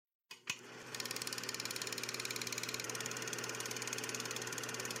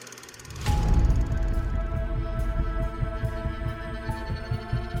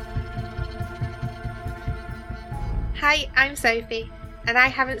Hi, I'm Sophie, and I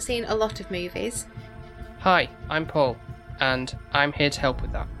haven't seen a lot of movies. Hi, I'm Paul, and I'm here to help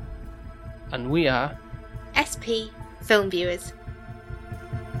with that. And we are SP Film Viewers.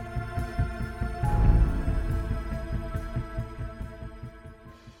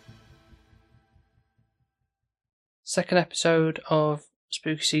 second episode of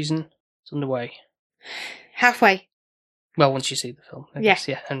Spooky Season. It's underway. Halfway. Well, once you see the film, I Yeah. guess,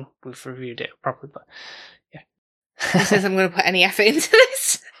 yeah, and we've reviewed it properly, but yeah. Who says I'm going to put any effort into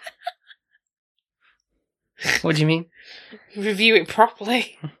this? What do you mean? Review it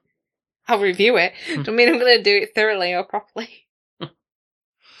properly. I'll review it. Don't mean I'm going to do it thoroughly or properly.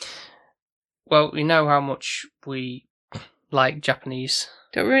 Well, we know how much we like Japanese.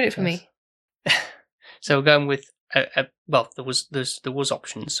 Don't ruin it for me. So we're going with well, there was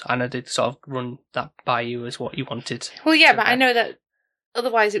options, and I did sort of run that by you as what you wanted. Well, yeah, but I know that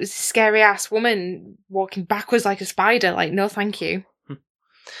otherwise it was a scary ass woman walking backwards like a spider. Like, no, thank you.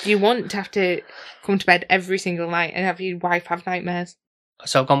 Do you want to have to come to bed every single night and have your wife have nightmares?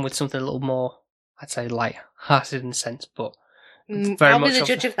 So I've gone with something a little more, I'd say, light-hearted in a sense, but very I'll much be the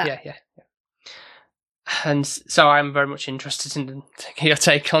judge of that. Yeah. And so I'm very much interested in your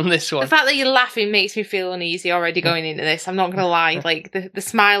take on this one. The fact that you're laughing makes me feel uneasy already going into this. I'm not going to lie. Like, the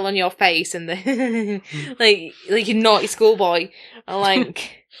smile on your face and the... like a naughty schoolboy. I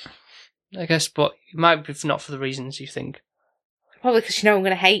like... I guess, but it might be not for the reasons you think. Probably because you know I'm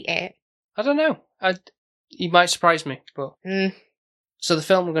going to hate it. I don't know. You might surprise me, but... So the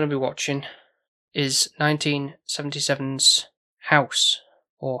film we're going to be watching is 1977's House,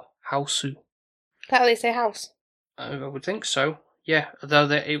 or Hausu. Is that how they say house? I would think so, yeah.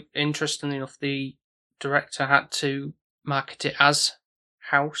 Although, interestingly enough, the director had to market it as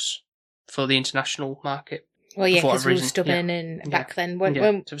House for the international market. Well, yeah, because we were stubborn and back then. When, so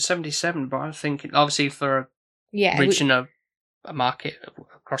it was 77, but I was thinking, obviously, for reaching a market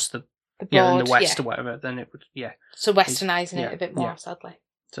across the board, in the West or whatever, then it would, So westernising it a bit more, sadly.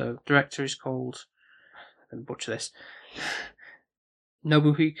 So director is called, I'm going to butcher this,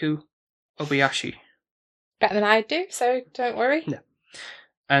 Nobuhiko Obayashi. Better than I do, so don't worry. Yeah.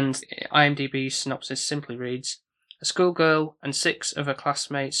 And IMDb's synopsis simply reads, a schoolgirl and 6 of her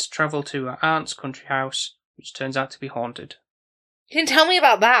classmates travel to her aunt's country house, which turns out to be haunted. You didn't tell me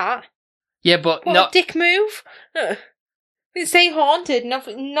about that. Yeah, but what a dick move. Didn't say haunted.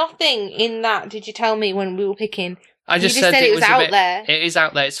 Nothing in that did you tell me when we were picking. I just said it was out there. It is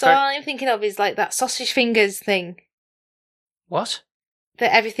out there. So all I'm thinking of is like that sausage fingers thing. What?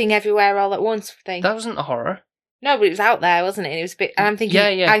 The everything everywhere all at once thing. That wasn't a horror. No, but it was out there, wasn't it? And it was a bit. And I'm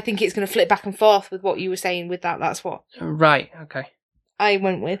thinking. Yeah. I think it's going to flip back and forth with what you were saying with that. That's what. Right. Okay. I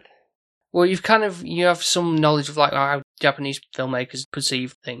went with. Well, you have some knowledge of like how Japanese filmmakers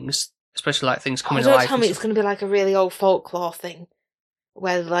perceive things, especially like things coming to life. Don't tell me it's going to be like a really old folklore thing,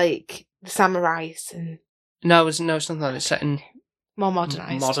 where like the samurais and. No, it's something like it's set in more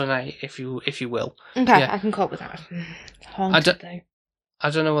modernised. Modern, if you will. Okay, yeah. I can cope with that. Haunted though. I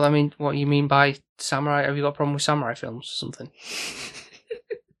don't know what you mean by samurai. Have you got a problem with samurai films or something?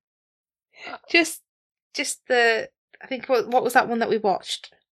 just the. I think what was that one that we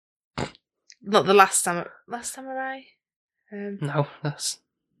watched? Not the last samurai. No,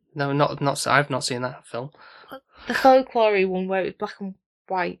 not. I've not seen that film. The folklore one where it was black and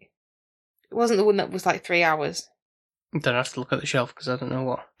white. It wasn't the one that was like 3 hours. I don't have to look at the shelf because I don't know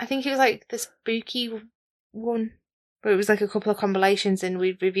what. I think it was like the spooky one. But it was like a couple of compilations and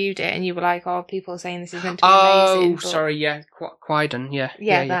we reviewed it and you were like, oh, people are saying this is meant to be amazing. Oh, sorry, yeah. Quaidon, yeah.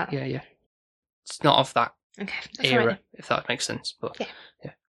 Yeah. It's not of that era, right. if that makes sense. But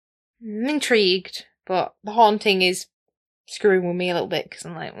yeah. I'm intrigued, but the haunting is screwing with me a little bit because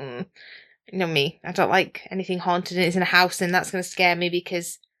I'm like, you know me, I don't like anything haunted and it's in a house and that's going to scare me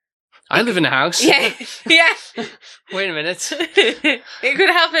because... I live in a house. Yeah. Wait a minute. It could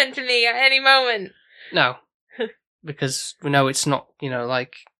happen to me at any moment. No. Because we know it's not,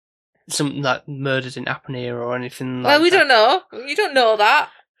 like something that murder didn't happen here or anything like that. Well, we don't know. You don't know that.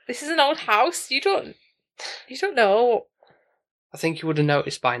 This is an old house. You don't know. I think you would have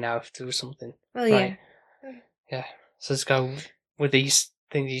noticed by now if there was something. Well, right? Yeah. So let's go with these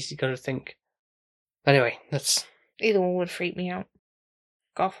things you got to think. Anyway, that's... Either one would freak me out.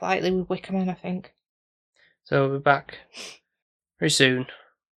 Go off lightly with Wicker Man, I think. So we'll be back very soon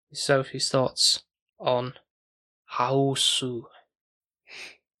with Sophie's thoughts on Hausu.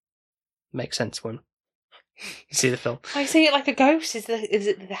 Makes sense when you see the film. I say it like a ghost. Is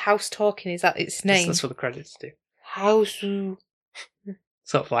it the house talking? Is that its name? That's what the credits do. Hausu.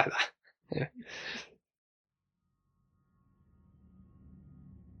 Sort of like that. Yeah.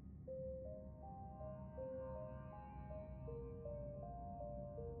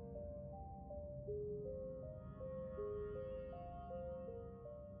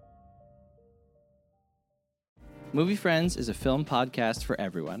 Movie Friends is a film podcast for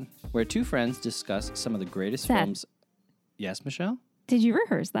everyone, where two friends discuss some of the greatest Seth. films. Yes, Michelle? Did you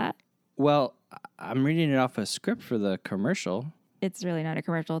rehearse that? Well, I'm reading it off a script for the commercial. It's really not a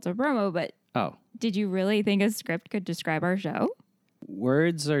commercial, it's a promo, but Oh. did you really think a script could describe our show?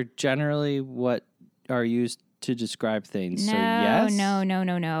 Words are generally what are used to describe things, No, so yes?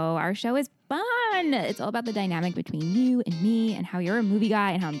 no. Our show is fun. It's all about the dynamic between you and me and how you're a movie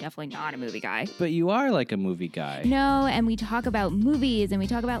guy and how I'm definitely not a movie guy. But you are like a movie guy. No, and we talk about movies and we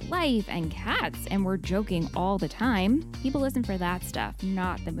talk about life and cats and we're joking all the time. People listen for that stuff,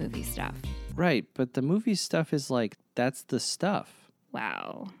 not the movie stuff. Right, but the movie stuff is like, that's the stuff.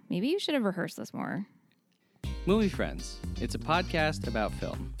 Wow. Maybe you should have rehearsed this more. Movie Friends. It's a podcast about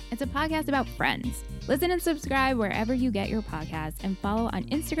film. It's a podcast about friends. Listen and subscribe wherever you get your podcasts and follow on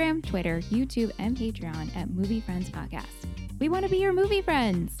Instagram, Twitter, YouTube, and Patreon at Movie Friends Podcast. We want to be your movie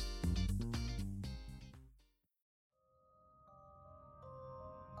friends.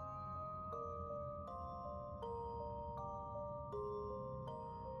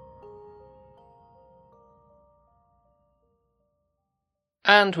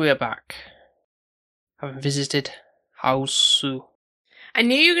 And we are back. Having visited Hausu. I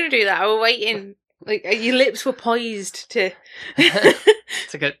knew you were going to do that. I was waiting. Like, your lips were poised to...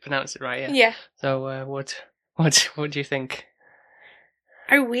 To pronounce it right, yeah. Yeah. So, what do you think?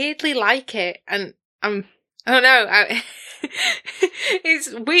 I weirdly like it, and I don't know.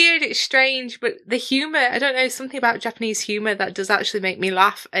 It's weird, it's strange, but the humour, I don't know, something about Japanese humour that does actually make me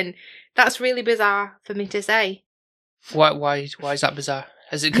laugh, and that's really bizarre for me to say. Why is that bizarre?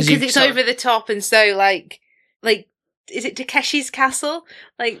 Is it because it's over the top and so like is it Takeshi's Castle?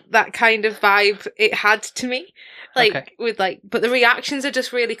 Like that kind of vibe it had to me. Like okay. with but the reactions are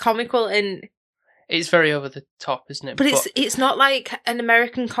just really comical and it's very over the top, isn't it? But it's not like an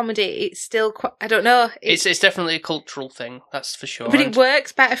American comedy. It's still quite, I don't know. It's definitely a cultural thing, that's for sure. But it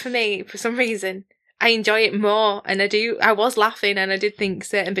works better for me for some reason. I enjoy it more, and I was laughing, and I did think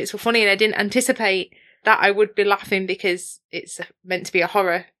certain bits were funny, and I didn't anticipate that I would be laughing because it's meant to be a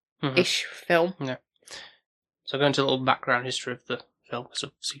horror-ish film. Yeah. So going to a little background history of the film, because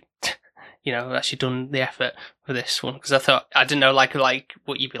obviously, I've actually done the effort for this one, because I didn't know like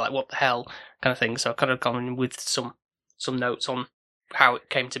what you'd be like, what the hell kind of thing. So I kind of gone in with some notes on how it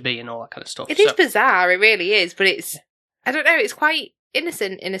came to be and all that kind of stuff. It is bizarre, it really is, but I don't know, it's quite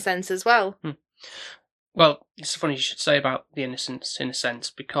innocent in a sense as well. Well, it's funny you should say about the innocence in a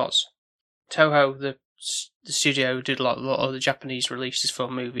sense, because Toho, the studio who did a lot of the Japanese releases for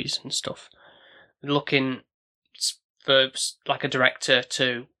movies and stuff, looking for like a director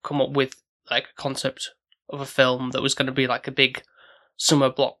to come up with like a concept of a film that was going to be like a big summer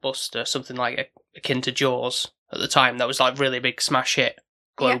blockbuster, something like akin to Jaws at the time. That was like really big smash hit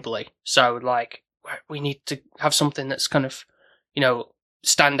globally. Yeah. So like we need to have something that's kind of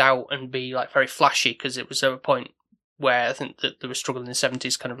stand out and be like very flashy, because it was at a point where I think that they were struggling in the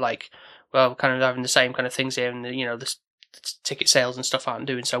 70s, kind of like, well, kind of having the same kind of things here, and the ticket sales and stuff aren't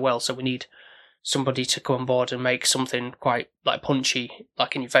doing so well, so we need somebody to come on board and make something quite like punchy,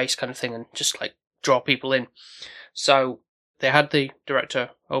 like in your face kind of thing, and just like draw people in. So they had the director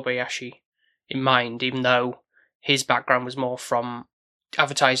Obayashi in mind, even though his background was more from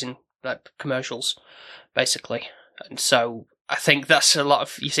advertising, like commercials, basically. And so I think that's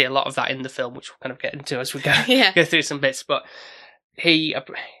you see a lot of that in the film, which we'll kind of get into as we go, go through some bits. But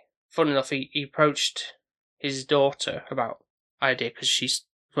fun enough, he approached his daughter about idea, because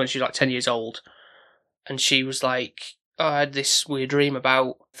when she's like 10 years old, and she was like, oh, I had this weird dream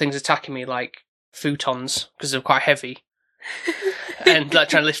about things attacking me like futons, because they're quite heavy, and like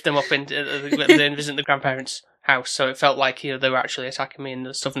trying to lift them up into visit the grandparents' house. So it felt like they were actually attacking me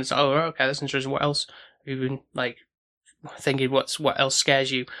and stuff. And it's like, oh, okay, that's interesting. What else have you been like thinking? What else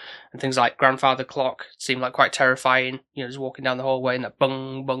scares you? And things like grandfather clock seemed like quite terrifying. Just walking down the hallway and that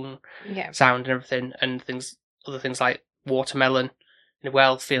bung bung sound and everything, and other things like watermelon in a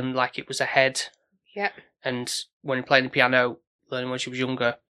well, feeling like it was a head. Yeah. And when you're playing the piano, learning when she was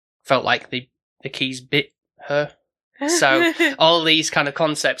younger, felt like the keys bit her. So all these kind of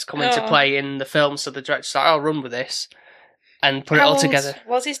concepts come into play in the film. So the director's like, I'll run with this and put it all together.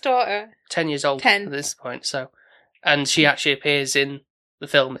 Was his daughter? 10 years old at this point. So, and she actually appears in the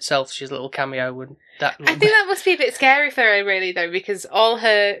film itself. She's a little cameo. And I think that must be a bit scary for her, really, though, because all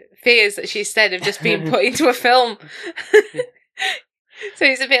her fears that she said have just been put into a film. So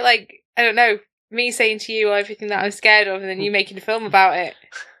it's a bit like, I don't know, me saying to you everything that I'm scared of, and then you making a film about it.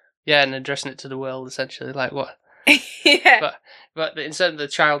 Yeah, and addressing it to the world, essentially, like what? Yeah. But instead of the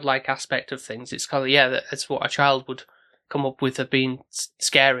childlike aspect of things, it's kind of, that's what a child would come up with of being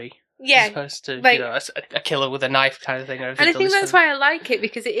scary. Yeah, as opposed to like- a killer with a knife kind of thing. And I think that's why I like it,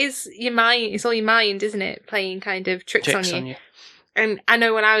 because it is your mind. It's all your mind, isn't it? Playing kind of tricks on you. And I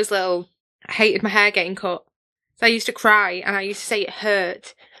know when I was little, I hated my hair getting cut. So I used to cry and I used to say it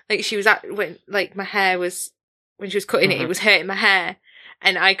hurt. Like she was when my hair was, when she was cutting it was hurting my hair.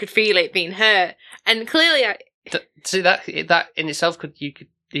 And I could feel it being hurt. And clearly see, that in itself you could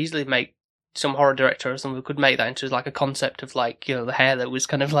easily make some horror director or someone could make that into like a concept of like, you know, the hair that was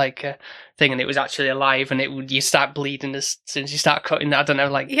kind of like a thing and it was actually alive and you start bleeding as soon as you start cutting. I don't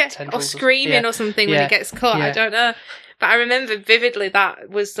know, like or screaming or something when it gets cut. I don't know. But I remember vividly that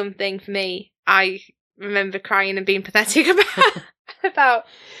was something for me. I remember crying and being pathetic about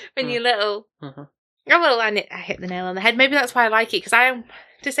when you're little. Oh, well, I hit the nail on the head. Maybe that's why I like it, because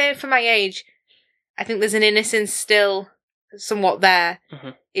to say for my age, I think there's an innocence still somewhat there,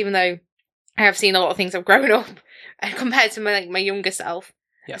 even though I have seen a lot of things I've grown up compared to my younger self.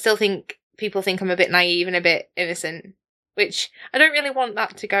 I still think people think I'm a bit naive and a bit innocent, which I don't really want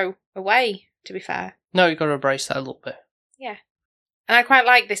that to go away, to be fair. No, you've got to embrace that a little bit. Yeah. And I quite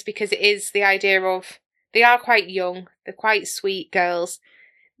like this because it is the idea of, they are quite young, they're quite sweet girls.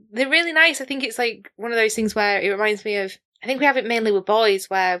 They're really nice. I think it's like one of those things where it reminds me of, I think we have it mainly with boys,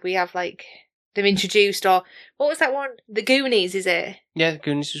 where we have like them introduced, or what was that one? The Goonies, is it? Yeah, the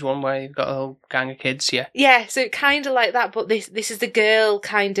Goonies is one where you've got a whole gang of kids, yeah. Yeah, so kind of like that, but this is the girl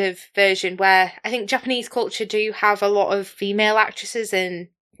kind of version, where I think Japanese culture do have a lot of female actresses, and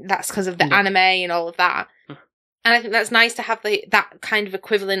that's because of the anime and all of that. And I think that's nice to have that kind of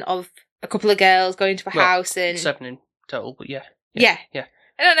equivalent of a couple of girls going to a house and 7 in total, but yeah.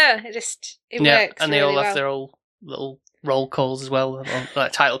 I don't know, it works. And they all have their own little roll calls as well,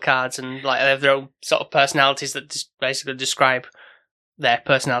 like title cards, and like they have their own sort of personalities that just basically describe their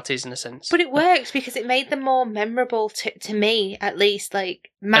personalities in a sense. But it works because it made them more memorable to me, at least. Like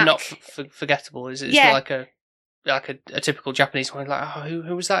Mac, and not forgettable. It's not like a typical Japanese one, like, oh,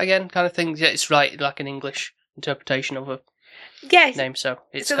 who was that again, kind of thing. Yeah, it's right, like an English interpretation of a name, so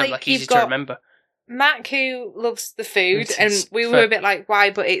it's kind of like easy to remember. Mac, who loves the food, and we were a bit like, why?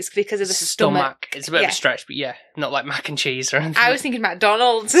 But it's because of the stomach. It's a bit of a stretch, but not like mac and cheese or anything. I was thinking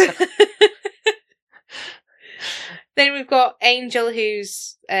McDonald's. Then we've got Angel,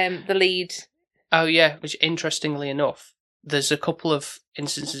 who's the lead. Oh yeah, which interestingly enough, there's a couple of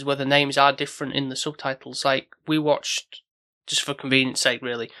instances where the names are different in the subtitles. Like we watched, just for convenience sake,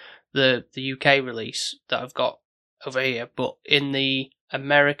 really, the UK release that I've got over here, but in the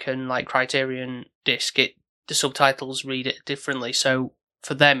American like Criterion disc, the subtitles read it differently. So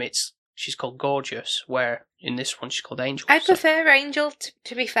for them, she's called Gorgeous, where in this one she's called Angel. I prefer Angel,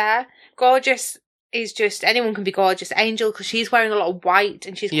 to be fair. Gorgeous is just, anyone can be gorgeous. Angel, because she's wearing a lot of white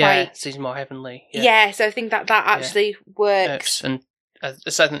and she's quite... she's more heavenly. Yeah, so I think that actually works. And I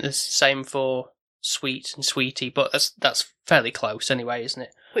think it's the same for Sweet and Sweetie, but that's fairly close anyway, isn't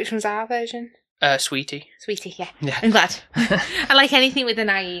it? Which one's our version? Sweetie. Sweetie, yeah. I'm glad. I like anything with an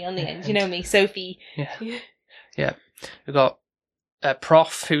IE on the end. You know me, Sophie. Yeah. We've got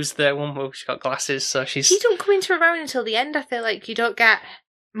Prof, who's the one who's got glasses, so she's... She don't come into her own until the end, I feel like. You don't get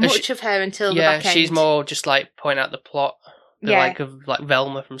much of her until the back end. Yeah, she's more just like pointing out the plot. Like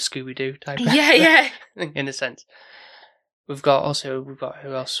Velma from Scooby-Doo type. Yeah. In a sense. We've got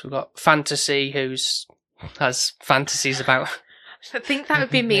who else? We've got Fantasy, has fantasies about... I think that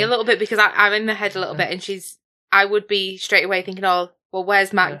would be me a little bit, because I'm in the head a little bit, and I would be straight away thinking, oh, well,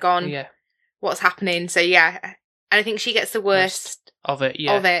 where's Matt gone? Yeah. What's happening? So, yeah. And I think she gets the worst of it.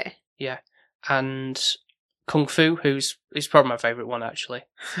 Yeah. And Kung Fu, who's probably my favourite one, actually.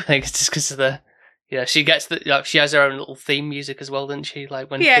 I think it's just because of she gets she has her own little theme music as well, doesn't she?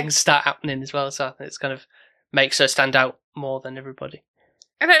 Like when things start happening as well. So I think it's kind of makes her stand out more than everybody.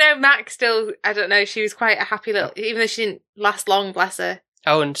 I don't know, Mac still, I don't know, she was quite a happy little, even though she didn't last long, bless her.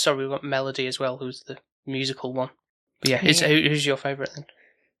 Oh, and sorry, we've got Melody as well, who's the musical one. But who's your favourite then?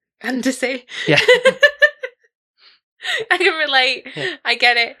 Fantasy. Yeah. I can relate. Yeah. I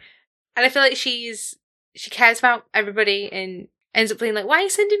get it. And I feel like she cares about everybody and ends up being like, why are you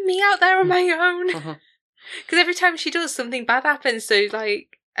sending me out there on my own? Because every time she does, something bad happens. So,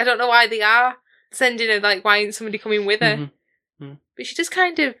 like, I don't know why they are sending her, like, why isn't somebody coming with her? But she just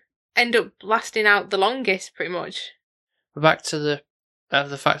kind of end up lasting out the longest, pretty much. We're back to the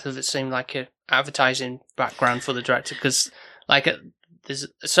fact that it seemed like a advertising background for the director, because like there's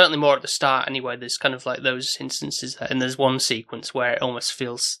certainly more at the start anyway. There's kind of like those instances there, and there's one sequence where it almost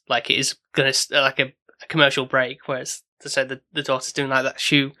feels like it is gonna like a commercial break, where it's to say the daughter's doing like that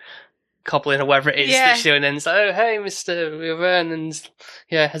shoe cobbling or whatever it is Yeah. that she's doing, and it's like, oh, hey, Mr. Verne, and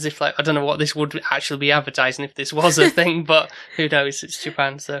as if like, I don't know what this would actually be advertising if this was a thing, but who knows, it's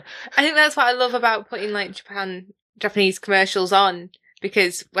Japan, so. I think that's what I love about putting like Japanese commercials on,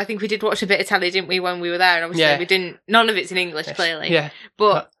 because I think we did watch a bit of telly, didn't we, when we were there, and obviously we didn't, none of it's in English, clearly. Yeah.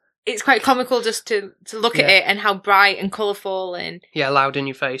 But it's quite comical just to look at it and how bright and colourful and... Yeah, loud in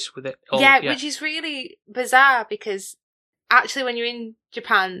your face with it. Which is really bizarre, because actually when you're in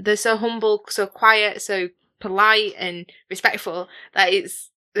Japan, they're so humble, so quiet, so polite and respectful that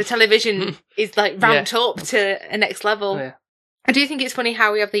the television is like ramped up to a next level. Yeah. I do think it's funny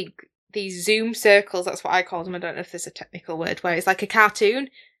how we have these zoom circles, that's what I call them, I don't know if there's a technical word, where it's like a cartoon.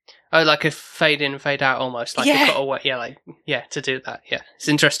 Oh, like a fade in, fade out almost, like a cutaway. Yeah, to do that. Yeah, it's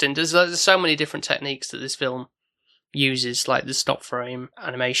interesting. There's so many different techniques that this film uses, like the stop frame,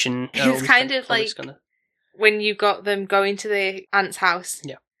 animation. It's kind of like when you got them going to the aunt's house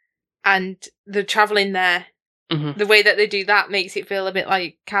and they're travelling there, the way that they do that makes it feel a bit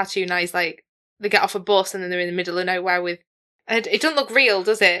like cartoonized, like they get off a bus and then they're in the middle of nowhere with... It doesn't look real,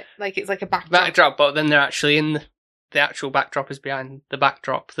 does it? Like it's like a backdrop. But then they're actually in the actual backdrop is behind the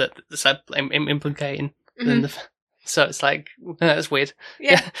backdrop that they're implicating. So it's like, that's weird.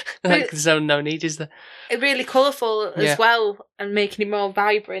 Yeah. Like, there's no need, is there? It's really colourful as well, and making it more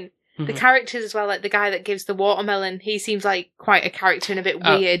vibrant. The characters as well, like the guy that gives the watermelon, he seems like quite a character and a bit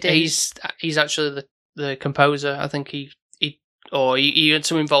weird. He's actually the composer. I think he had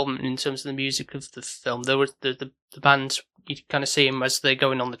some involvement in terms of the music of the film. There was the band, you kind of see him as they're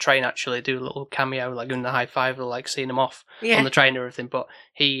going on the train, actually do a little cameo, like giving the high five, or like seeing him off on the train and everything. But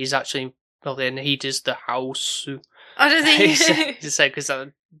he is actually, then he does the Hausu. Oh, does he? To say, because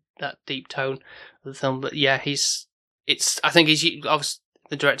that deep tone of the film. But yeah, I think obviously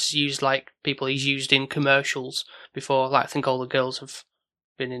the director's used like people he's used in commercials before. Like I think all the girls have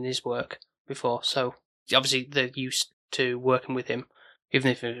been in his work before, so obviously they're used to working with him,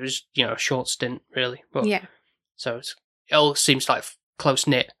 even if it was a short stint, really. But so it all seems like close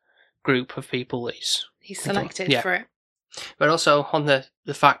knit group of people that he's selected for it. But also on the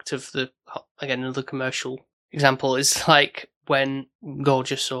fact of another commercial example is like when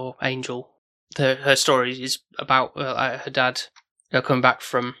Gorgeous or Angel, her story is about her dad coming back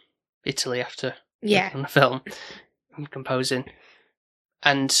from Italy after on the film composing,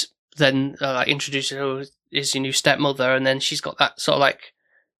 and then introducing her as your new stepmother, and then she's got that sort of like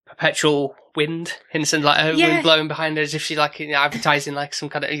perpetual wind, innocent, like her wind blowing behind her as if she's like advertising like some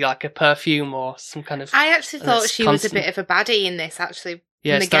kind of like a perfume or some kind of... I actually thought she was a bit of a baddie in this, actually.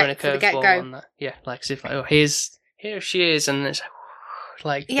 Yeah, it's throwing a curveball on that. Yeah, like as if like, here she is, and it's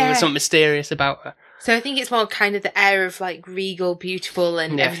like there's something mysterious about her. So I think it's more kind of the air of like regal, beautiful,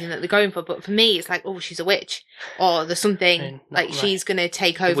 and everything that they're going for. But for me, it's like, oh, she's a witch, or there's something she's going to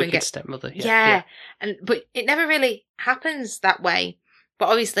take over and get stepmother. But it never really happens that way. But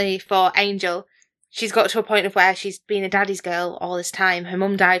obviously, for Angel, she's got to a point of where she's been a daddy's girl all this time. Her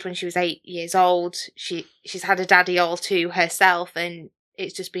mum died when she was 8 years old. She's had a daddy all to herself, and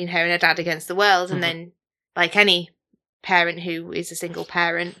it's just been her and her dad against the world. And then, like any parent who is a single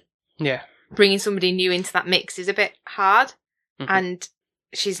parent, bringing somebody new into that mix is a bit hard. And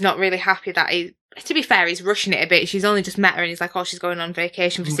she's not really happy that to be fair, he's rushing it a bit. She's only just met her and he's like, oh, she's going on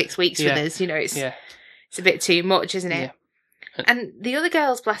vacation for 6 weeks with us. It's a bit too much, isn't it? And the other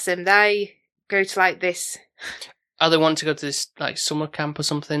girls, bless them, they go to like this... Oh, they want to go to this like summer camp or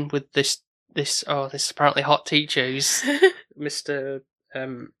something with this apparently hot teacher who's Mr.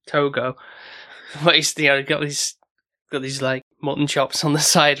 Togo. But he's got these like mutton chops on the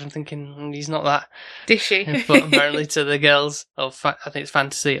side. I'm thinking he's not that dishy. But apparently to the girls, I think it's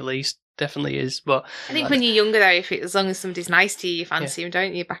fantasy at least, definitely is. But I think when you're younger though, as long as somebody's nice to you, you fancy them,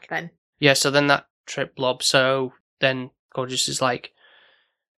 don't you? Back then. Yeah. So then that trip blob. So then Gorgeous is like,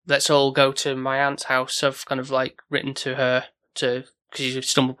 let's all go to my aunt's house. I've kind of like written to her because you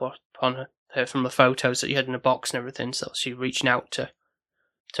stumbled upon her from the photos that you had in a box and everything. So she's reaching out to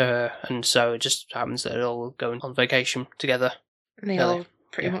her, and so it just happens that they're all going on vacation together. And they all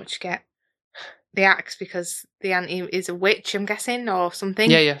pretty much get the axe because the auntie is a witch, I'm guessing, or something.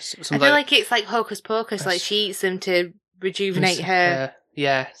 Yeah. I feel like it's like hocus pocus, like she eats them to rejuvenate her.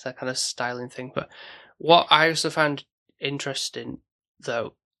 It's that kind of styling thing. But what I also found interesting,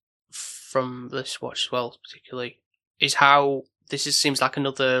 though, from this watch as well, particularly, is how seems like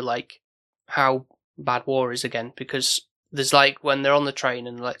another, like, how bad war is again, because there's like when they're on the train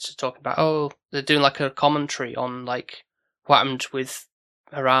and like talking about, they're doing like a commentary on like what happened with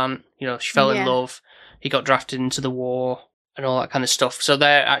her aunt. She fell in love, he got drafted into the war, and all that kind of stuff. So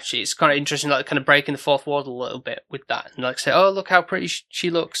they're actually, it's kind of interesting, like kind of breaking the fourth wall a little bit with that, and like say, oh, look how pretty she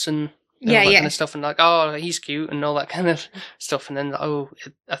looks, and and Yeah, all that yeah. kind of stuff, and like, oh, he's cute and all that kind of stuff, and then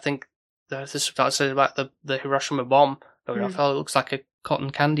I think the subtitle said about the Hiroshima bomb going off. Oh, it looks like a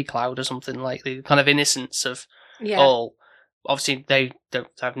cotton candy cloud or something, like the kind of innocence of all. Obviously, they don't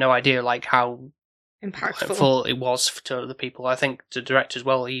have no idea like how impactful it was to other people. I think the director as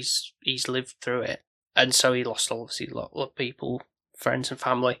well, he's lived through it, and so he lost obviously a lot of people, friends and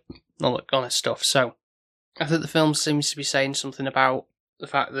family, all that kind of stuff. So I think the film seems to be saying something about the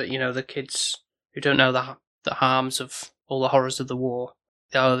fact that, you know, the kids who don't know the harms of all the horrors of the war,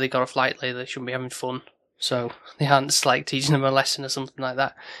 they got off lightly, they shouldn't be having fun. So they aren't like teaching them a lesson or something like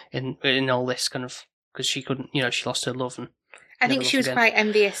that in all this kind of, because she couldn't, you know, she lost her love, and I think she was quite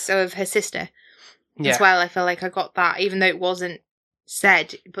envious of her sister as well. I feel like I got that, even though it wasn't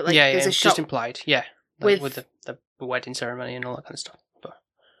said, but like there's a shot just implied, with the wedding ceremony and all that kind of stuff. But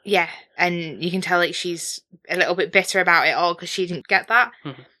yeah, and you can tell like she's a little bit bitter about it all because she didn't get that.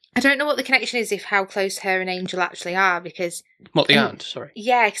 Mm-hmm. I don't know what the connection is, if how close her and Angel actually are, because what they aren't. Sorry.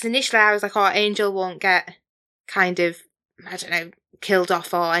 Yeah, because initially I was like, oh, Angel won't get kind of, I don't know, killed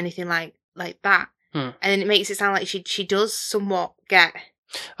off or anything like that. And then it makes it sound like she does somewhat get.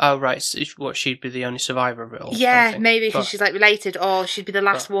 Oh, right. So what, she'd be the only survivor of it all? Yeah, maybe because she's like related, or she'd be the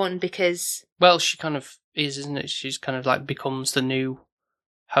last one because. Well, she kind of is, isn't it? She's kind of like becomes the new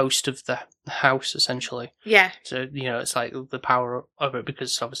host of the house, essentially. Yeah. So, you know, it's like the power of it,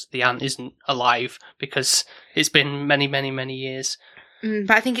 because obviously the aunt isn't alive because it's been many, many, many years.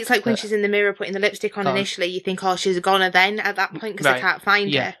 But I think it's like when she's in the mirror putting the lipstick on initially, you think, oh, she's a goner then at that point because I can't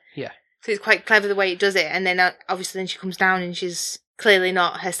find her. Yeah. So it's quite clever the way it does it. And then obviously then she comes down and she's clearly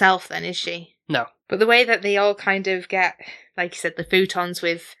not herself then, is she? No. But the way that they all kind of get, like you said, the futons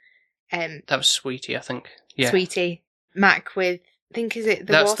with... that was Sweetie, I think. Yeah. Sweetie. Mac with, I think, is it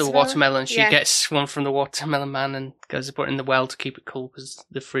That's the watermelon. She gets one from the watermelon man and goes to put it in the well to keep it cool because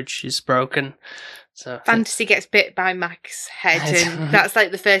the fridge is broken. So Fantasy gets bit by Mac's head, and that's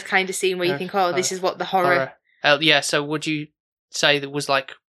like the first kind of scene where you think, oh, this is what the horror... so would you say that was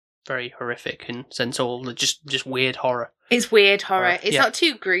like very horrific in sense, or just weird horror? It's weird horror. It's not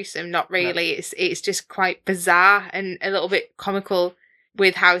too gruesome, not really. No. It's just quite bizarre and a little bit comical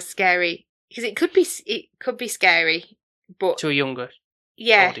with how scary, because it could be scary, but to a younger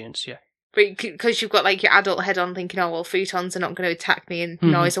audience, But because you've got like your adult head on, thinking, oh well, futons are not going to attack me, and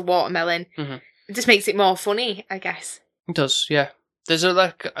no, it's a watermelon. It just makes it more funny, I guess. It does, yeah. There's an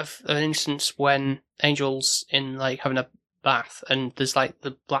instance when Angel's in like having a bath, and there's like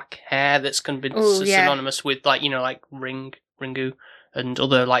the black hair that's going to be synonymous with like, you know, like Ringu and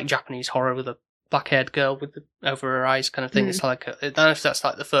other like Japanese horror with a black-haired girl with over her eyes kind of thing. It's like I don't know if that's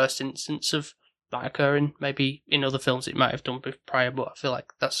like the first instance of that occurring. Maybe in other films it might have done prior, but I feel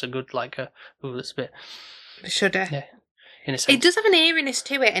like that's a good like that's a bit shudder. Yeah, in a sense. It does have an eeriness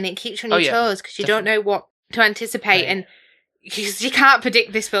to it, and it keeps you on your toes because you don't know what to anticipate, and because you can't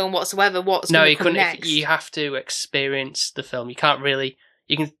predict this film whatsoever. What's going to come next? You have to experience the film. You can't really.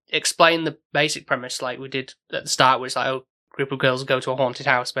 You can explain the basic premise like we did at the start, where it's like, a group of girls go to a haunted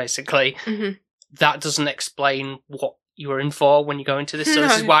house, basically. That doesn't explain what you were in for when you go into this. So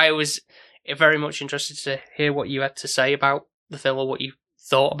this is why I was very much interested to hear what you had to say about the film, or what you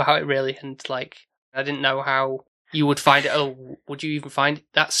thought about it, really. And like, I didn't know how you would find it. Oh, would you even find it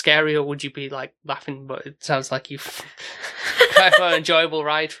that scary, or would you be like laughing? But it sounds like you've kind of an enjoyable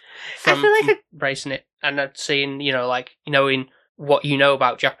ride from embracing it and seeing, you know, like knowing what you know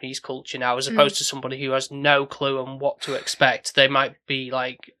about Japanese culture now, as opposed to somebody who has no clue on what to expect. They might be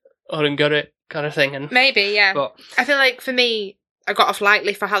like, "I didn't get it," kind of thing. And maybe, yeah. But I feel like for me, I got off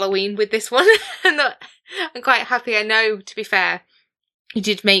lightly for Halloween with this one, and I'm quite happy. I know, to be fair, you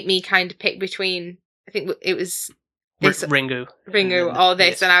did make me kind of pick between. I think it was this Ringu or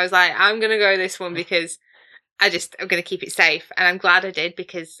this, and I was like, I'm gonna go this one because I'm gonna keep it safe, and I'm glad I did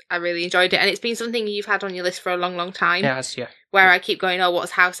because I really enjoyed it, and it's been something you've had on your list for a long, long time. Yes, yeah. Where I keep going, oh,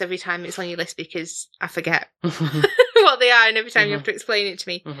 what's House every time it's on your list because I forget what they are, and every time you have to explain it to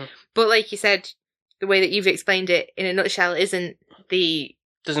me. But like you said, the way that you've explained it in a nutshell isn't the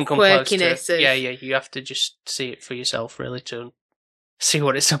doesn't come quirkiness close to, you have to just see it for yourself, really, to see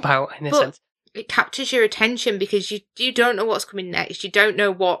what it's about in a sense. It captures your attention because you don't know what's coming next. You don't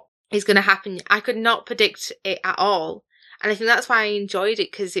know what is going to happen. I could not predict it at all, and I think that's why I enjoyed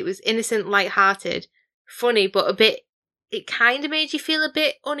it, because it was innocent, light-hearted, funny, but it kind of made you feel a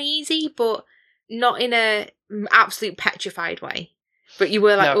bit uneasy, but not in a absolute petrified way. But you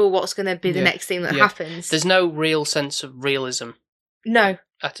were like, oh, what's going to be the next thing that happens? There's no real sense of realism. No.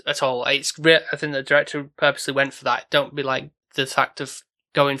 At all. I think the director purposely went for that. Don't be like the fact of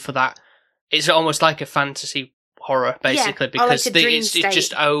going for that. It's almost like a fantasy horror, basically, Yeah, or like because a dream it's state.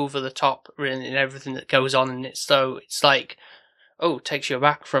 just over the top, really, and everything that goes on, and it's like, oh, it takes you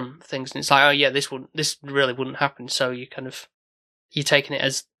aback from things, and it's like, oh yeah, this really wouldn't happen. So you kind of, you're taking it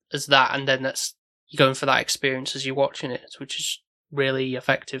as that, and then you're going for that experience as you're watching it, which is really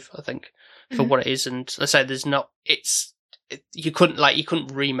effective, I think, for what it is. And I say, you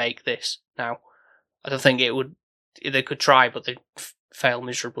couldn't remake this now. I don't think it would. They could try, but they'd fail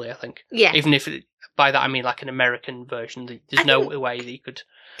miserably, I think. Yeah. Even if by that I mean like an American version. There's no way that you could.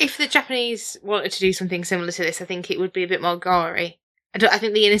 If the Japanese wanted to do something similar to this, I think it would be a bit more gory. I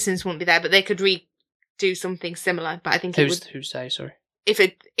think the innocence wouldn't be there, but they could redo something similar. But I think Who's they? Sorry.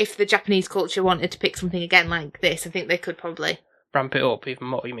 If the Japanese culture wanted to pick something again like this, I think they could probably Ramp it up even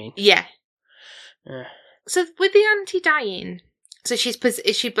more. You mean? Yeah. Yeah. So with the auntie dying, so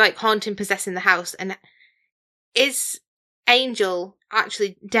is she like haunting, possessing the house, and is Angel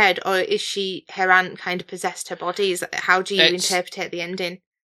actually dead, or is her aunt kind of possessed her body? How do you interpret the ending?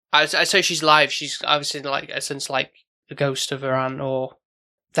 I'd say she's live. She's obviously like a sense like the ghost of her aunt, or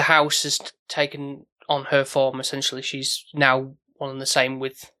the house has taken on her form. Essentially, she's now one and the same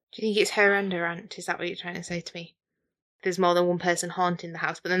with. Do you think it's her and her aunt? Is that what you're trying to say to me? There's more than one person haunting the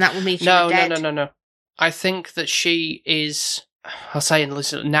house, but then that would mean she's dead. No. I think that she is. I'll say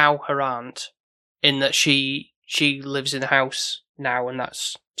now her aunt, in that she lives in the house now, and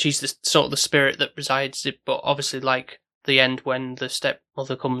she's the sort of the spirit that resides it. But obviously, like the end when the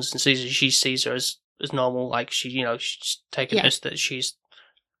stepmother comes and sees her, she sees her as normal, like she's taken as that she's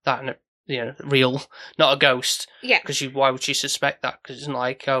that real, not a ghost. Yeah. Because why would she suspect that? Because it's not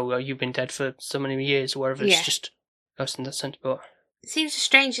like, oh, you've been dead for so many years or whatever. It's just ghost in that sense. But it seems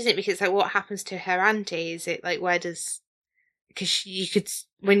strange, isn't it? Because like, what happens to her auntie? Is it like because you could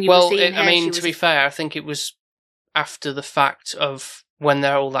when you were seeing her. I mean, to be fair, I think it was after the fact of when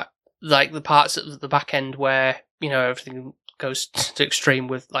they're all that, like the parts at the back end where everything goes to extreme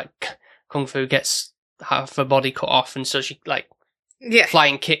with like Kung Fu gets half her body cut off, and so she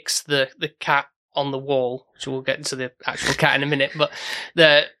flying kicks the cat on the wall, which we'll get into the actual cat in a minute. But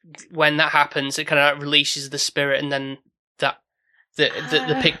when that happens, it kind of like releases the spirit, and then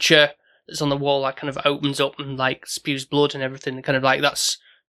the picture that's on the wall like kind of opens up and like spews blood and everything. And kind of like that's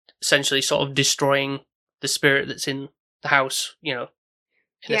essentially sort of destroying the spirit that's in the house, in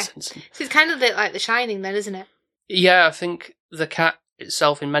a sense. So it's kind of a bit like The Shining, then, isn't it? Yeah, I think the cat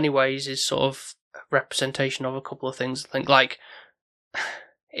itself, in many ways, is sort of a representation of a couple of things. I think, like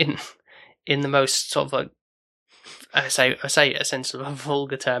in the most sort of like I say a sense of a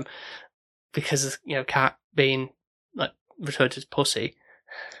vulgar term, because cat being like referred to as pussy,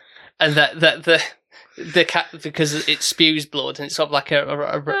 and that the cat, because it spews blood and it's sort of like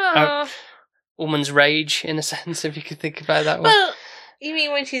a woman's rage in a sense, if you could think about it that way. Well, you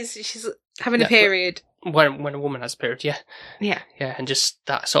mean when she's having a period? When a woman has a period, yeah, and just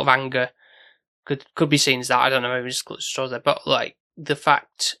that sort of anger could be seen as that. I don't know, maybe just straws there, but like the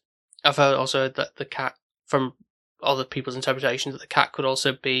fact I've also heard that the cat, from other people's interpretations, that the cat could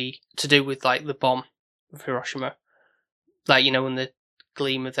also be to do with like the bomb of Hiroshima, like when the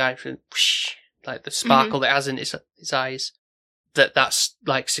gleam of the eye, whoosh, like the sparkle that it has in its eyes, that's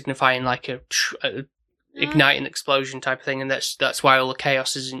like signifying like a igniting explosion type of thing, and that's why all the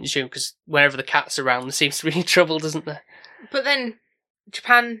chaos is in June, because whenever the cat's around, there seems to be trouble, doesn't there? But then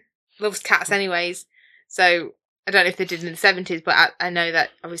Japan loves cats anyways, so I don't know if they did in the 70s, but I know that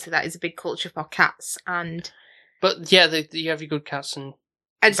obviously that is a big culture for cats, but yeah, you have your good cats and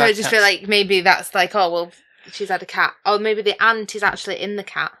so I just feel like maybe that's like, oh well, she's had a cat, or maybe the aunt is actually in the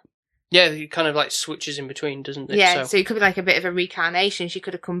cat. Yeah, it kind of like switches in between, doesn't it? Yeah, so it could be like a bit of a reincarnation. She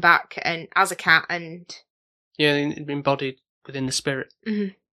could have come back and as a cat and embodied within the spirit.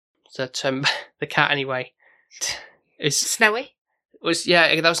 Mm-hmm. So the cat anyway is Snowy.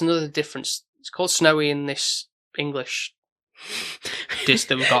 That was another difference. It's called Snowy in this English disc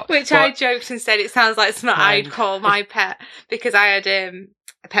that we got, which I joked and said it sounds like something I'd call my pet, because I had a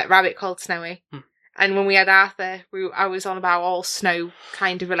pet rabbit called Snowy. And when we had Arthur, I was on about all snow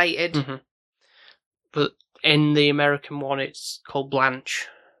kind of related. Mm-hmm. But in the American one, it's called Blanche,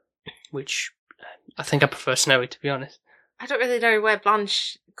 which I think I prefer Snowy, to be honest. I don't really know where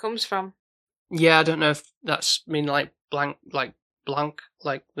Blanche comes from. Yeah, I don't know if that's like blanc,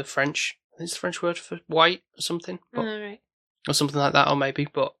 like the French. I think it's the French word for white or something. But, right. Or something like that, or maybe,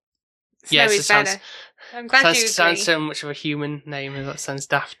 but Snowy's it sounds better. I'm glad you sounds so much of a human name, and that sounds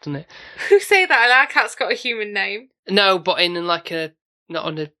daft, doesn't it? Who say that? And our cat's got a human name. No, but in like a not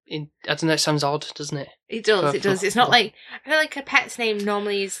on a in. I don't know. It sounds odd, doesn't it? It does. It does. It's not like, I feel like a pet's name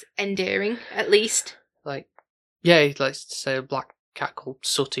normally is endearing, at least. Like, yeah, you'd like to say a black cat called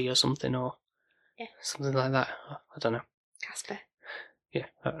Sooty or something, or Yeah. Something like that. I don't know. Casper. Yeah,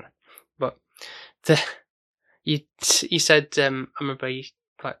 I don't know. But you said, I remember you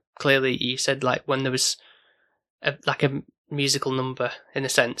quite clearly, you said like when there was a musical number, in a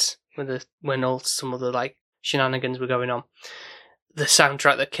sense, when all some other like shenanigans were going on. The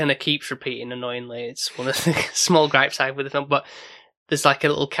soundtrack that kind of keeps repeating annoyingly. It's one of the small gripes I have with the film, but there's like a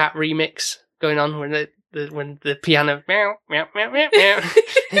little cat remix going on when the piano meow meow meow meow meow,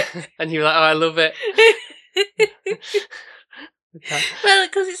 and you're like, oh, I love it. Well,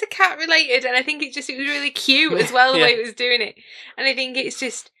 because it's a cat related, and I think it was really cute as well the way it was doing it, and I think it's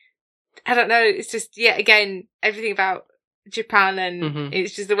just, I don't know, it's just yet again everything about Japan, and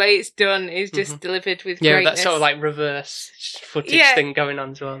it's just the way it's done is just delivered with greatness. That sort of like reverse footage thing going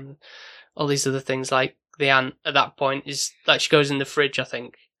on as well. And all these other things, like the aunt at that point is like she goes in the fridge, I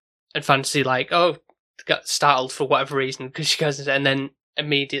think, and Fantasy like got startled for whatever reason because she goes and then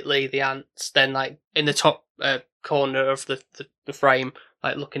immediately the aunt's then like in the top corner of the frame,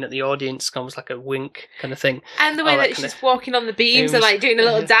 like looking at the audience, almost like a wink kind of thing. And the way that she's walking on the beams and like doing a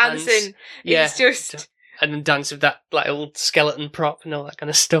little dance, and it's just. And then dance with that like old skeleton prop and all that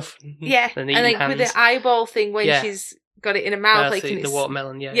kind of stuff. Yeah, and like hands. With the eyeball thing when she's got it in her mouth, like the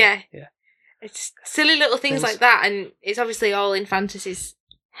watermelon. Yeah. It's silly little things like that, and it's obviously all in Fantasy's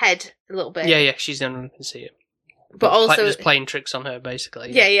head a little bit. Yeah, she's the only one who can see it. But also just playing tricks on her,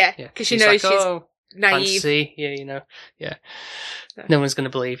 basically. Yeah, because she knows she's naive. Fantasy, no one's going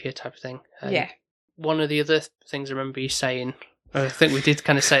to believe you, type of thing. One of the other things I remember you saying, I think we did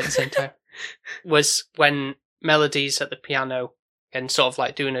kind of say at the same time, was when Melody's at the piano and sort of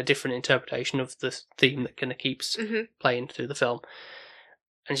like doing a different interpretation of the theme that kind of keeps playing through the film,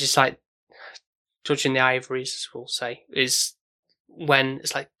 and she's like touching the ivories, as we'll say, is when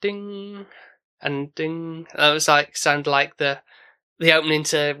it's like ding and ding. That was like sound like the opening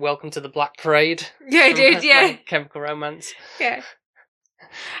to Welcome to the Black Parade. Yeah, it did. Yeah, Chemical Romance. Yeah,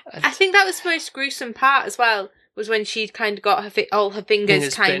 I think that was the most gruesome part as well. Was when she'd kind of got all her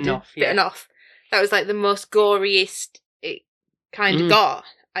fingers kind of bitten off. That was like the most goriest it kind of got,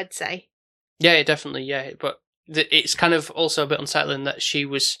 I'd say. Yeah, definitely, yeah. But it's kind of also a bit unsettling that she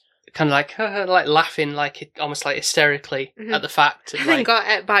was kind of like laughing, like almost like hysterically at the fact. And then got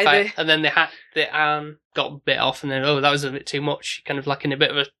it by the... And then the arm got bit off, and then, that was a bit too much. Kind of like in a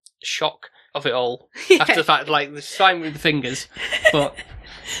bit of a shock of it all. After the fact, like, it's fine with the fingers, but...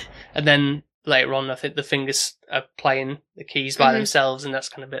 And then... Later on, I think the fingers are playing the keys by themselves, and that's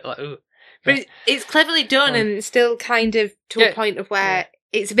kind of a bit like, ooh. But it's cleverly done, and still kind of to a point of where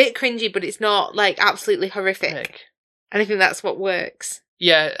it's a bit cringy, but it's not like absolutely horrific. And I think that's what works.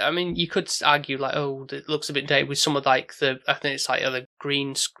 Yeah, I mean, you could argue like, it looks a bit dated with some of like I think it's like the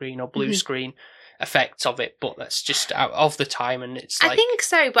green screen or blue screen effects of it, but that's just out of the time, and it's like... I think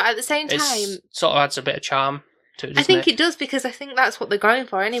so, but at the same time... It sort of adds a bit of charm to it, I think it does, because I think that's what they're going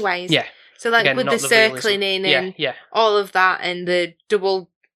for anyways. Yeah. So, like, again, with the circling in and all of that, and the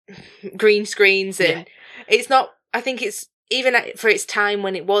double green screens, and it's not... I think it's... Even for its time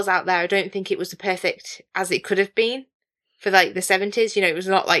when it was out there, I don't think it was the perfect as it could have been for, like, the 70s. You know, it was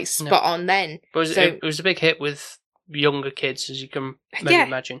not, like, spot on then. But it was a big hit with younger kids, as you can maybe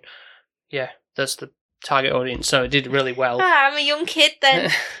imagine. Yeah, that's the target audience, so it did really well. I'm a young kid, then.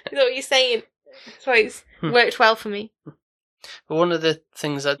 Is that what you're saying? So it's worked well for me. But one of the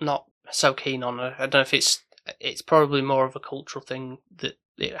things I'm not so keen on, I don't know if it's probably more of a cultural thing that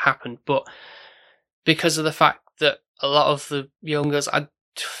it happened, but because of the fact that a lot of the young girls, I'm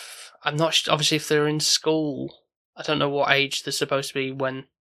not sure, obviously if they're in school, I don't know what age they're supposed to be when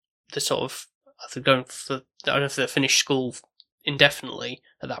they're sort of, they're going for, I don't know if they've finished school indefinitely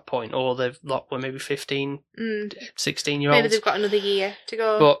at that point, or they've maybe 15, 16-year-olds. Maybe they've got another year to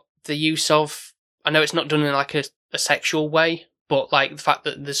go. But the use of, I know it's not done in like a sexual way, but like the fact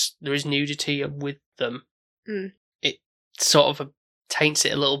that there is nudity with them, it sort of taints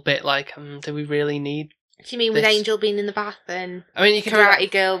it a little bit. Like, do we really need? Do you mean with Angel being in the bath and you can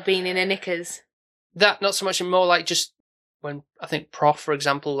Karate Girl being in her knickers? That not so much, and more like just when I think Prof, for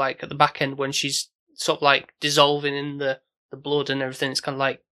example, like at the back end when she's sort of like dissolving in the blood and everything, it's kind of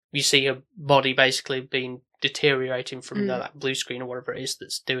like you see her body basically being deteriorating from that blue screen or whatever it is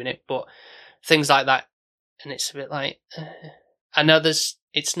that's doing it. But things like that, and it's a bit like. I know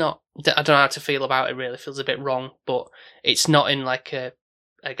it's not, I don't know how to feel about it really, it feels a bit wrong, but it's not in like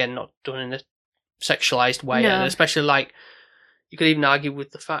again, not done in a sexualised way, and especially like, you could even argue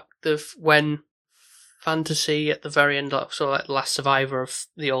with the fact of when Fantasy at the very end, sort of like the last survivor of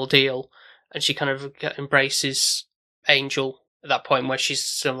the ordeal, and she kind of embraces Angel at that point where she's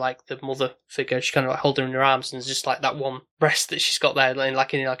sort of like the mother figure. She's kind of like holding her in her arms, and there's just like that one breast that she's got there,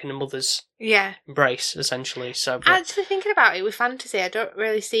 like in a mother's embrace, essentially. So, but... Actually, thinking about it with fantasy, I don't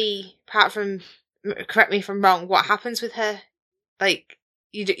really see, apart from, correct me if I'm wrong, what happens with her. Like,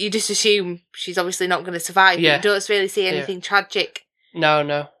 you just assume she's obviously not going to survive, but you don't really see anything tragic.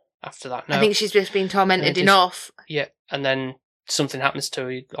 No. After that, no. I think she's just been tormented enough. Yeah, and then something happens to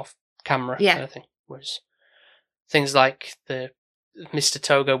her off camera, kind of thing. Whereas things like the Mr.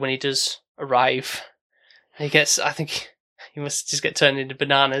 Togo, when he does arrive, he gets, I think he must just get turned into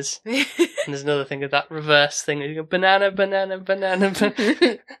bananas. And there's another thing of that reverse thing. You go, banana. And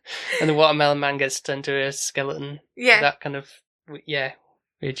the Watermelon Man gets turned to a skeleton. Yeah. That kind of, weird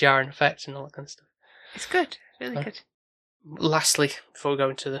jarring effect and all that kind of stuff. It's good. Really good. Lastly, before we go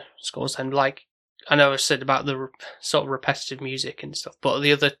into the scores then, like, I know I said about the sort of repetitive music and stuff, but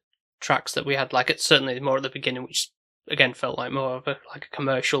the other tracks that we had, like, it's certainly more at the beginning, which again felt like more of a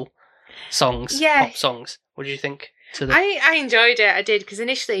commercial songs, pop songs. What do you think? I enjoyed it. I did, because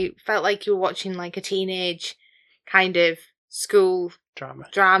initially it felt like you were watching like a teenage kind of school drama.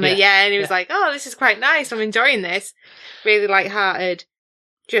 And it was like, oh, this is quite nice. I'm enjoying this. Really lighthearted.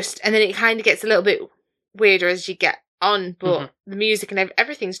 And then it kind of gets a little bit weirder as you get on, but the music and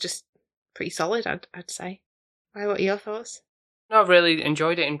everything's just pretty solid, I'd say. What are your thoughts? No, I've really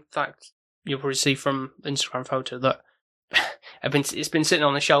enjoyed it. In fact, you'll probably see from the Instagram photo that it's been sitting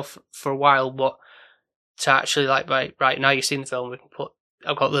on the shelf for a while, but to actually, like, right now you've seen the film,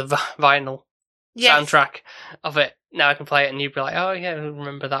 I've got the vinyl soundtrack of it. Now I can play it and you'd be like, oh yeah, I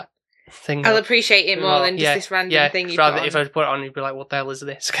remember that thing. I'll appreciate it more than just this random thing you put on. If I put it on, you'd be like, what the hell is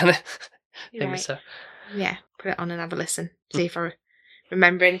this kind of thing. Right. So, yeah, put it on and have a listen. See if I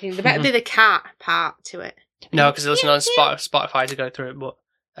remember anything. There better be the cat part to it. No, because there's no Spotify to go through it, but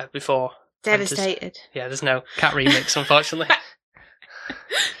before. Devastated. There's no cat remix, unfortunately.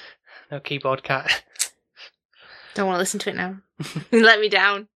 No keyboard cat. Don't want to listen to it now. Let me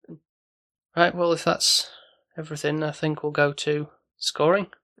down. Right, well, if that's everything, I think we'll go to scoring.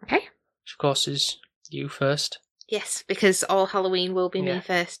 Okay. Which, of course, is you first. Yes, because all Halloween will be me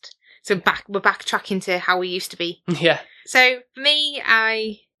first. So we're backtracking to how we used to be. Yeah. So for me,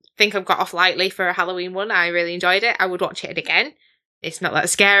 I think I've got off lightly for a Halloween one. I really enjoyed it. I would watch it again. It's not that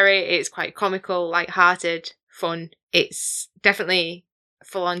scary. It's quite comical, light-hearted, fun. It's definitely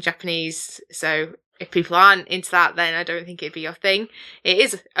full-on Japanese. So if people aren't into that, then I don't think it'd be your thing. It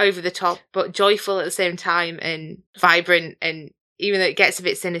is over the top, but joyful at the same time and vibrant. And even though it gets a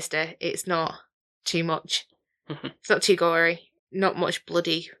bit sinister, it's not too much. It's not too gory. Not much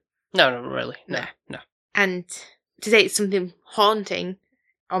bloody. No, not really. No. And to say it's something haunting,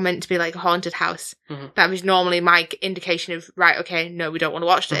 or meant to be like a haunted house, that was normally my indication of, right, okay, no, we don't want to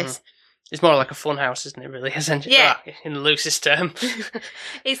watch this. It's more like a fun house, isn't it, really, essentially? Yeah. In the loosest term.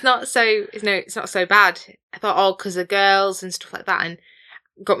 It's not so bad. I thought, because of girls and stuff like that, and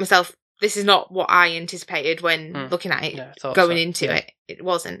got myself, this is not what I anticipated when looking at it, going into it. It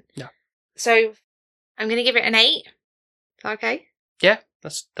wasn't. No. So, I'm going to give it an 8. Is that okay? Yeah,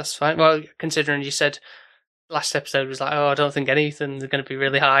 that's fine. Well, considering you said last episode was like, I don't think anything's going to be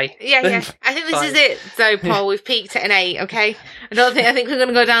really high. Yeah. I think this is it, though, Paul. We've peaked at an 8, okay? I think we're going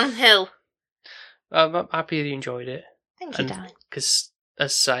to go downhill. I'm happy that you enjoyed it. Thank you, darling. Because,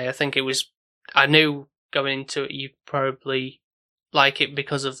 as I say, I think I knew going into it you'd probably like it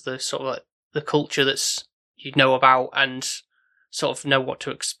because of the sort of like the culture that's you know about and sort of know what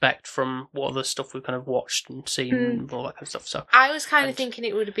to expect from what other stuff we've kind of watched and seen and all that kind of stuff. So I was kind of thinking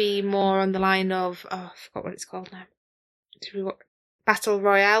it would be more on the line of, I forgot what it's called now. Battle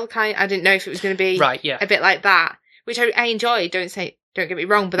Royale kind. I didn't know if it was going to be a bit like that, which I enjoyed. Don't get me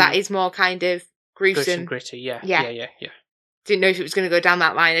wrong, but that is more kind of gruesome, gritty. Yeah. Didn't know if it was going to go down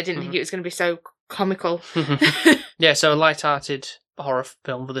that line. I didn't think it was going to be so comical. Yeah, so a light-hearted horror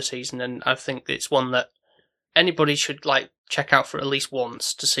film for the season, and I think it's one that anybody should check out for at least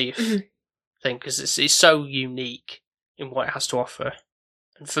once to see if because it's so unique in what it has to offer.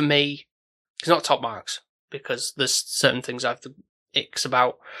 And for me, it's not top marks because there's certain things I have the icks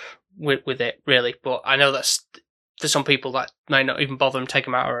about with it, really. But I know that's for some people that may not even bother them take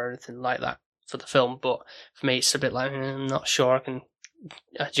them out or anything like that for the film. But for me, it's a bit like I'm not sure I can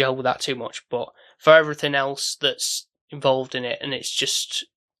gel with that too much. But for everything else that's involved in it, and it's just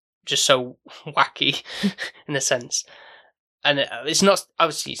so wacky in a sense. And it's not,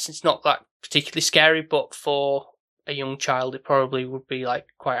 obviously, it's not that particularly scary, but for a young child, it probably would be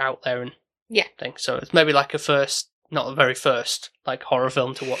quite out there and thing. So it's maybe a first, not the very first, horror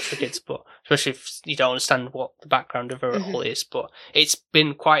film to watch for kids, but especially if you don't understand what the background of it all is. But it's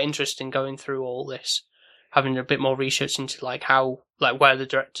been quite interesting going through all this having a bit more research into like how, like where the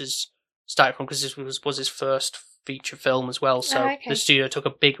directors started from, because this was his first feature film as well. So the studio took a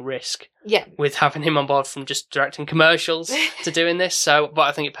big risk with having him on board from just directing commercials to doing this. So, but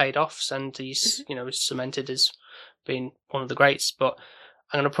I think it paid off, and he's he's cemented as being one of the greats. But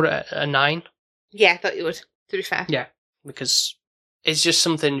I'm going to put it at a 9. Yeah, I thought you would, to be fair. Yeah, because it's just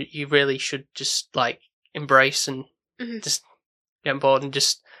something you really should just like embrace and just get on board and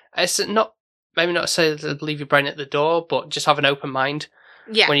just, it's not, maybe not say leave your brain at the door, but just have an open mind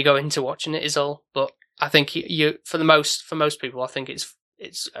when you go into watching it is all. But I think you for most people, I think it's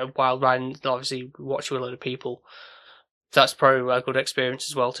a wild ride, and obviously watch with a lot of people. That's probably a good experience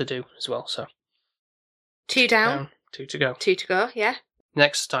as well to do as well. So 2 down, 2 to go. 2 to go. Yeah.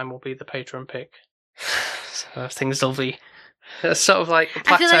 Next time will be the Patreon pick. So things will be sort of like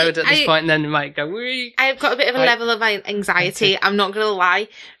plateaued at this point, and then it might go. Wee. I've got a bit of a level of anxiety. I'm not gonna lie.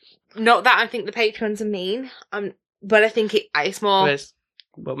 Not that I think the Patreons are mean. But I think it's more.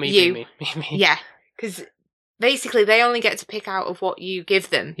 Well, me. Yeah, because basically they only get to pick out of what you give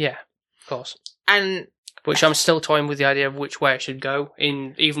them. Yeah, of course. And which I'm still toying with the idea of which way I should go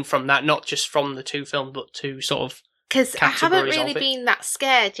in, even from that, not just from the 2 films, but to sort of. Because I haven't really been that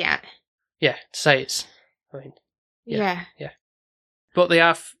scared yet. Yeah, to say it's. I mean, yeah. But they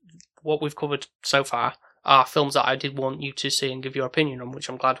are, what we've covered so far are films that I did want you to see and give your opinion on, which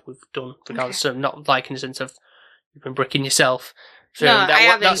I'm glad we've done, regardless of not like in the sense of you've been bricking yourself. So no, I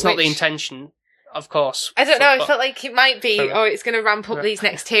haven't. That's not the intention, of course. I don't know, I felt like it might be, it's going to ramp up these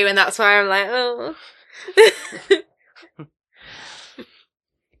next 2, and that's why I'm like, oh.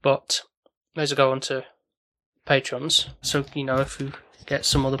 But, let's go on to Patrons. So, if we get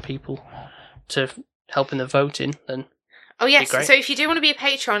some other people to help in the voting, then oh yes, so if you do want to be a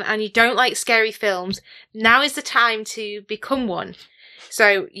patron and you don't like scary films, now is the time to become one.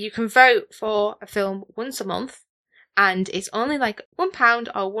 So you can vote for a film once a month, and it's only like £1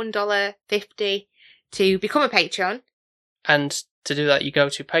 or $1.50 to become a patron. And to do that, you go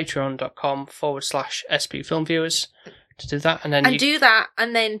to patreon.com/SP Film Viewers to do that, and then do that,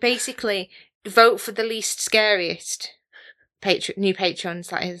 and then basically vote for the least scariest new patrons.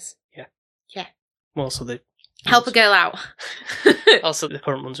 That is, yeah. Well, so the help a girl out. Also, the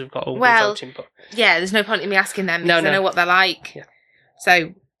current ones we've got all voting, but yeah, there's no point in me asking them because I know what they're like. Yeah.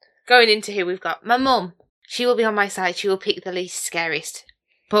 So going into here, we've got my mum. She will be on my side. She will pick the least scariest,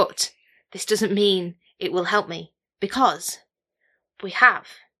 but this doesn't mean it will help me, because we have,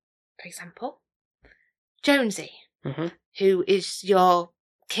 for example, Jonesy, who is your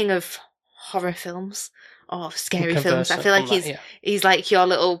king of horror films or scary films. I feel like he's like your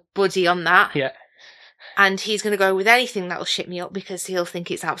little buddy on that. Yeah. And he's going to go with anything that'll shit me up because he'll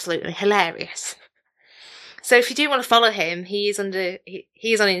think it's absolutely hilarious. So if you do want to follow him, he is on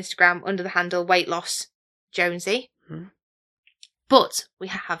Instagram under the handle Weight Loss Jonesy. Mm-hmm. But we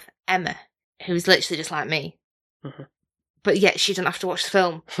have Emma, who is literally just like me. Mm-hmm. But yet she doesn't have to watch the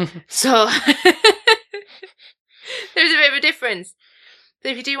film. So there's a bit of a difference. So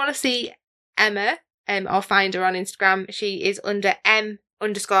if you do want to see Emma, or find her on Instagram, she is under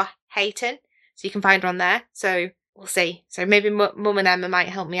M_Hayton. So you can find her on there. So we'll see. So maybe Mum and Emma might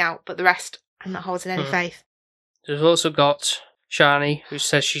help me out, but the rest, I'm not holding any faith. We've also got Shani, who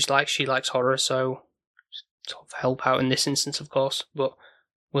says she likes horror, so sort of help out in this instance, of course. But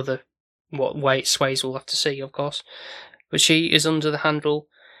whether what way it sways, we'll have to see, of course. But she is under the handle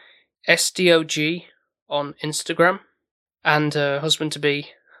SDOG on Instagram, and her husband to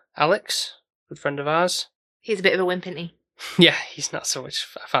be Alex, good friend of ours. He's a bit of a wimp, isn't he? Yeah, he's not so much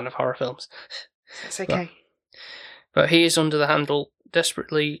a fan of horror films. That's okay. But he is under the handle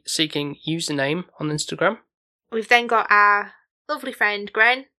Desperately Seeking Username on Instagram. We've then got our lovely friend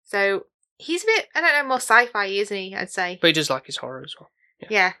Gren. So he's a bit, I don't know, more sci-fi, isn't he, I'd say. But he does like his horror as well.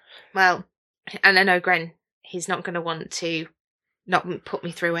 Yeah. Well, and I know Gren, he's not going to want to not put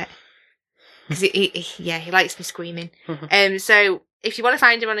me through it. Because he likes me screaming. So if you want to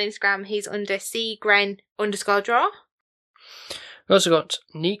find him on Instagram, he's under cgren_draw. We've also got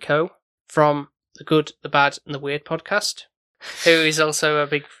Nico from the Good, the Bad and the Weird podcast, who is also a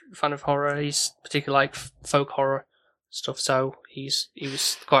big fan of horror. He's particularly like folk horror stuff, so he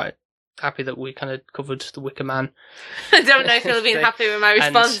was quite happy that we kind of covered The Wicker Man. I don't know if he'll have been happy with my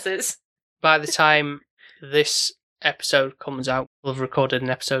responses. By the time this episode comes out, we'll have recorded an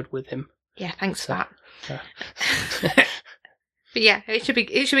episode with him. Yeah, thanks for that. Yeah. But yeah, it should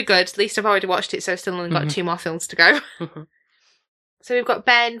be good. At least I've already watched it, so I've still only got 2 more films to go. So we've got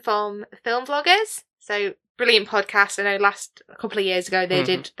Ben from Film Vloggers. So brilliant podcast. I know a couple of years ago they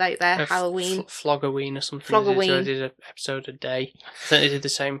did like their Halloween Floggoween or something. Floggoween. They did an episode a day. I think they did the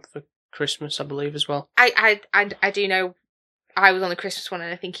same for Christmas, I believe, as well. I do know. I was on the Christmas one,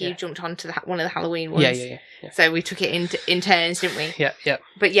 and I think you Yeah. jumped onto one of the Halloween ones. Yeah. So we took it in turns, didn't we? Yeah.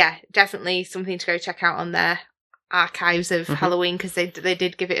 But yeah, definitely something to go check out on their archives of Halloween, because they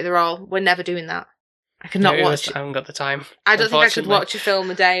did give it their all. We're never doing that. I could not watch. I haven't got the time. I don't think I could watch a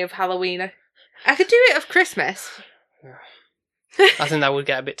film a day of Halloween. I could do it of Christmas. I think that would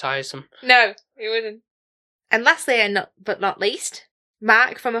get a bit tiresome. No, it wouldn't. And lastly, and not least,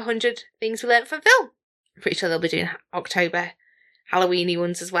 Mark from 100 Things We Learned from Film. I'm pretty sure they'll be doing October Halloweeny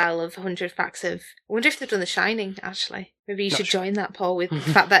ones as well, of 100 facts of... I wonder if they've done The Shining, actually. Maybe you should join that, Paul, with the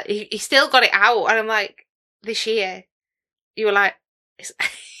fact that he still got it out. And I'm like, this year, you were like...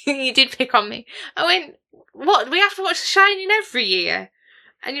 you did pick on me. I went, what? We have to watch The Shining every year?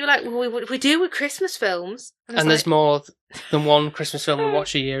 And you were like, well, we do with Christmas films. And there's more than one Christmas film we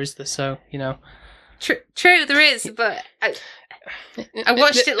watch a year, is there? So, you know... True, there is, but I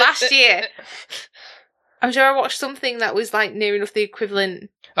watched it last year. I'm sure I watched something that was like near enough the equivalent.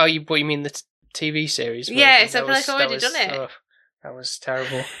 Oh, what you mean the TV series? Yeah, so I feel like I've already done it. Oh, that was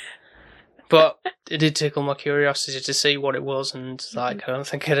terrible. But it did tickle my curiosity to see what it was, and like I don't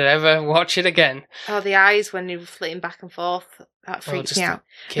think I'd ever watch it again. Oh, the eyes when you were flitting back and forth, that freaked me out.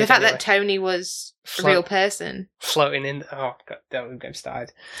 The fact that Tony was a real person. Floating in. Oh, God, that would get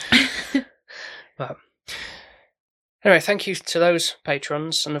started. But anyway, thank you to those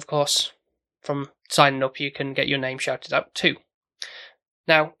patrons, and of course, from signing up, you can get your name shouted out too.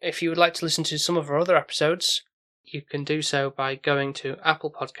 Now, if you would like to listen to some of our other episodes, you can do so by going to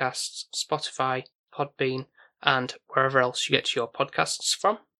Apple Podcasts, Spotify, Podbean, and wherever else you get your podcasts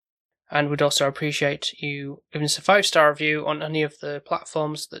from. And we'd also appreciate you giving us a 5-star review on any of the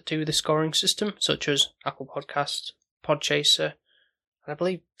platforms that do the scoring system, such as Apple Podcasts, Podchaser, and I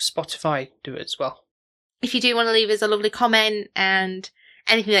believe Spotify do it as well. If you do want to leave us a lovely comment and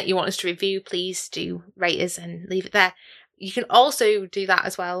anything that you want us to review, please do rate us and leave it there. You can also do that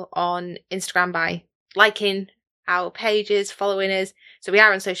as well on Instagram by liking our pages, following us. So we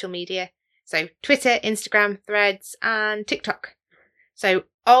are on social media. So Twitter, Instagram, Threads, and TikTok. So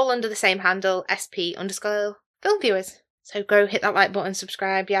all under the same handle, SP_film viewers. So go hit that like button,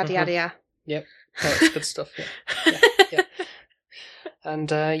 subscribe, yada yada yada. Yep, that's good stuff. Yeah. And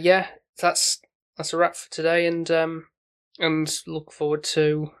that's a wrap for today, and look forward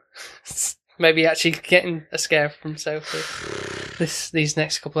to maybe actually getting a scare from Sophie these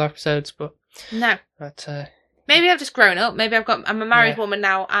next couple of episodes. But no, maybe I've just grown up. Maybe I'm a married woman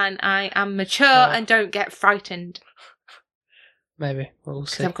now, and I am mature and don't get frightened. Maybe we'll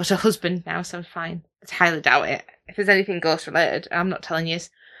see. I've got a husband now, so I'm fine. I highly doubt it. If there's anything ghost related, I'm not telling you.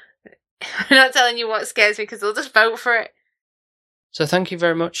 I'm not telling you what scares me, because they'll just vote for it. So thank you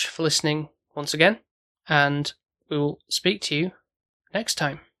very much for listening once again, and we will speak to you next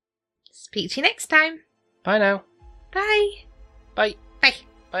time. Speak to you next time. Bye now. Bye. Bye. Bye.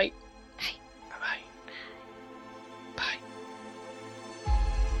 Bye.